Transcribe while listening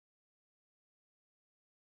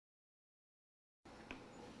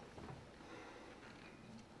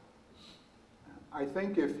I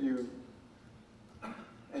think if you,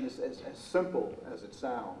 and it's as simple as it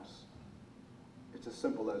sounds, it's as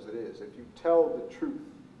simple as it is. If you tell the truth,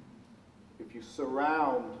 if you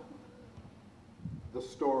surround the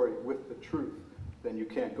story with the truth, then you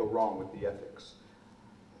can't go wrong with the ethics.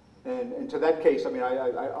 And to that case, I mean,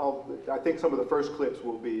 I think some of the first clips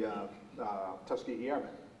will be Tuskegee Airmen,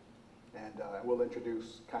 and we'll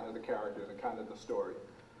introduce kind of the characters and kind of the story.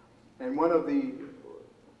 And one of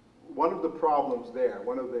the problems there,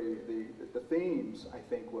 one of the themes, I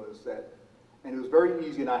think, was that, and it was very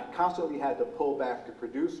easy, and I constantly had to pull back to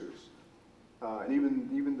producers, and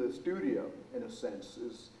even the studio, in a sense,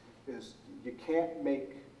 is you can't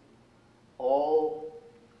make all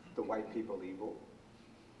the white people evil.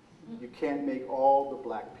 You can't make all the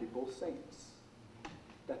black people saints.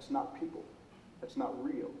 That's not people. That's not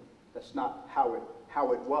real. That's not how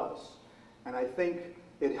it was. And I think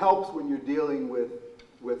it helps when you're dealing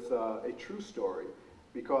with a true story,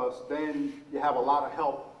 because then you have a lot of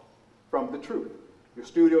help from the truth. Your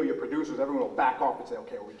studio, your producers, everyone will back off and say,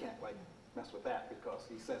 okay, well, we can't like mess with that because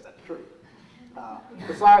he says that's true.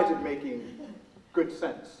 Besides it making good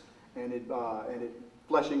sense and it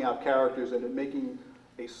fleshing out characters and it making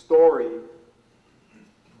a story,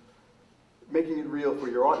 making it real for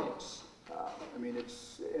your audience. I mean,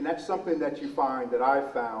 and that's something that you find, that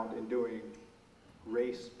I've found in doing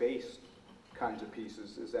race-based kinds of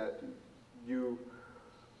pieces, is that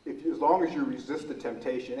as long as you resist the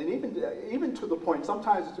temptation, and even to the point,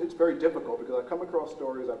 sometimes it's very difficult, because I've come across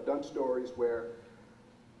stories, I've done stories where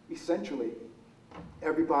essentially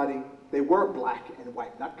everybody, they were black and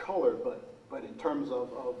white, not color, but in terms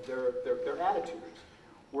of their attitudes,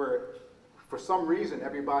 where for some reason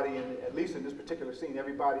everybody, at least in this particular scene,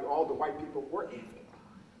 all the white people were evil,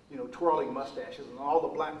 you know, twirling mustaches, and all the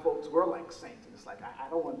black folks were like saints. And it's like, I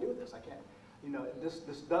don't want to do this. I can't, you know,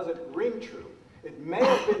 this doesn't ring true. It may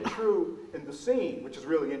have been true in the scene, which is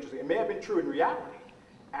really interesting. It may have been true in reality,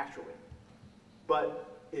 actually,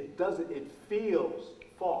 but it doesn't. It feels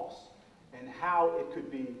false, and how it could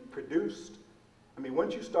be produced. I mean,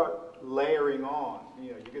 once you start layering on,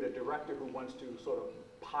 you know, you get a director who wants to sort of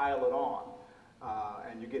pile it on,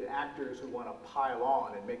 and you get actors who want to pile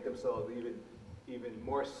on and make themselves even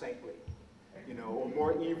more saintly, you know, or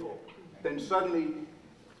more evil. Then suddenly,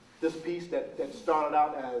 this piece that started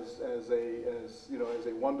out as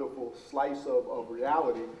a wonderful slice of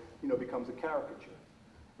reality, you know, becomes a caricature,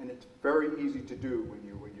 and it's very easy to do when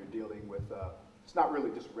you're dealing with. It's not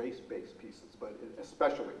really just race-based pieces, but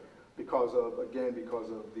especially because of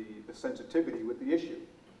the sensitivity with the issue,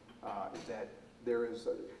 is that there is,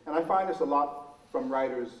 and I find this a lot from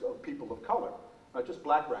writers of people of color, not just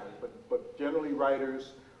black writers, but generally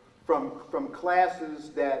writers from classes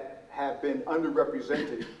that have been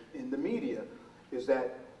underrepresented in the media, is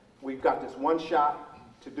that we've got this one shot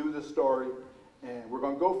to do this story, and we're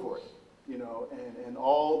going to go for it, you know, and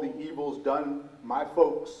all the evils done, my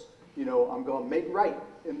folks, you know, I'm going to make right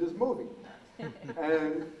in this movie.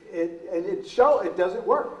 And it doesn't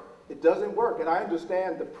work. It doesn't work. And I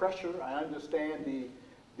understand the pressure. I understand the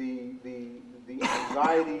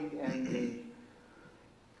anxiety and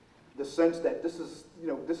the sense that this is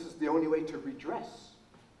the only way to redress.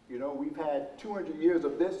 You know, we've had 200 years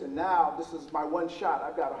of this, and now this is my one shot.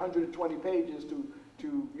 I've got 120 pages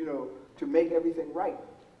to make everything right.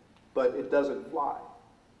 But it doesn't fly.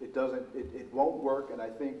 It doesn't. It won't work. And I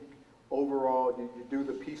think overall, you do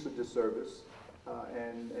the piece a disservice,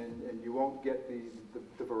 and you won't get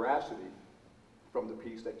the veracity from the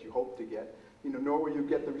piece that you hope to get. You know, nor will you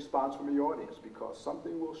get the response from the audience, because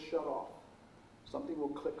something will shut off. Something will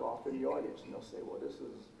click off in the audience, and they'll say, well, this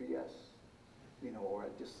is BS. You know, or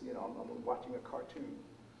I'm watching a cartoon,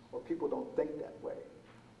 or people don't think that way,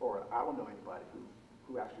 or I don't know anybody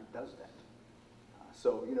who actually does that.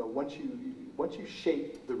 So, you know, once you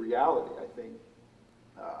shape the reality, I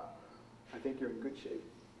think you're in good shape.